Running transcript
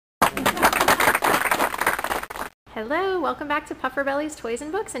Hello, welcome back to Pufferbellies Toys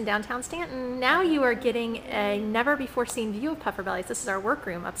and Books in downtown Stanton. Now you are getting a never before seen view of Pufferbellies. This is our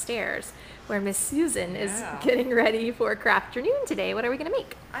workroom upstairs where Miss Susan is getting ready for Crafternoon today. What are we going to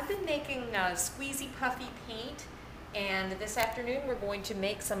make? I've been making squeezy puffy paint, and this afternoon we're going to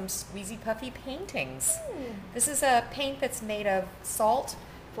make some squeezy puffy paintings. This is a paint that's made of salt,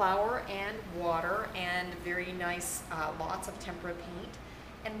 flour, and water, and very nice, lots of tempera paint.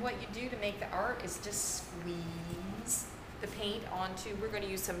 And what you do to make the art is just squeeze the paint onto, we're going to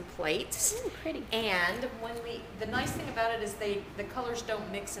use some plates. Ooh, pretty. And the nice thing about it is the colors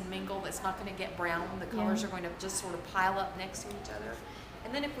don't mix and mingle. It's not going to get brown. The colors are going to just sort of pile up next to each other.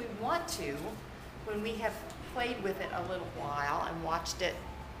 And then if we want to, when we have played with it a little while and watched it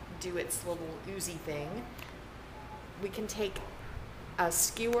do its little oozy thing, we can take a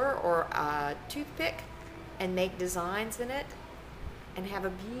skewer or a toothpick and make designs in it and have a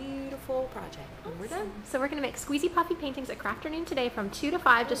beautiful project when we're done. So we're going to make squeezy puffy paintings at Crafternoon today from 2 to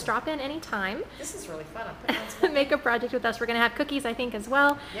 5. Just drop in anytime. This is really fun. I'm putting on some Make a project with us. We're going to have cookies, I think, as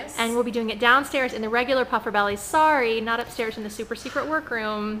well. Yes. And we'll be doing it downstairs in the regular Pufferbellies. Sorry, not upstairs in the super secret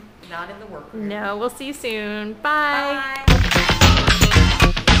workroom. Not in the workroom. No, we'll see you soon. Bye. Bye.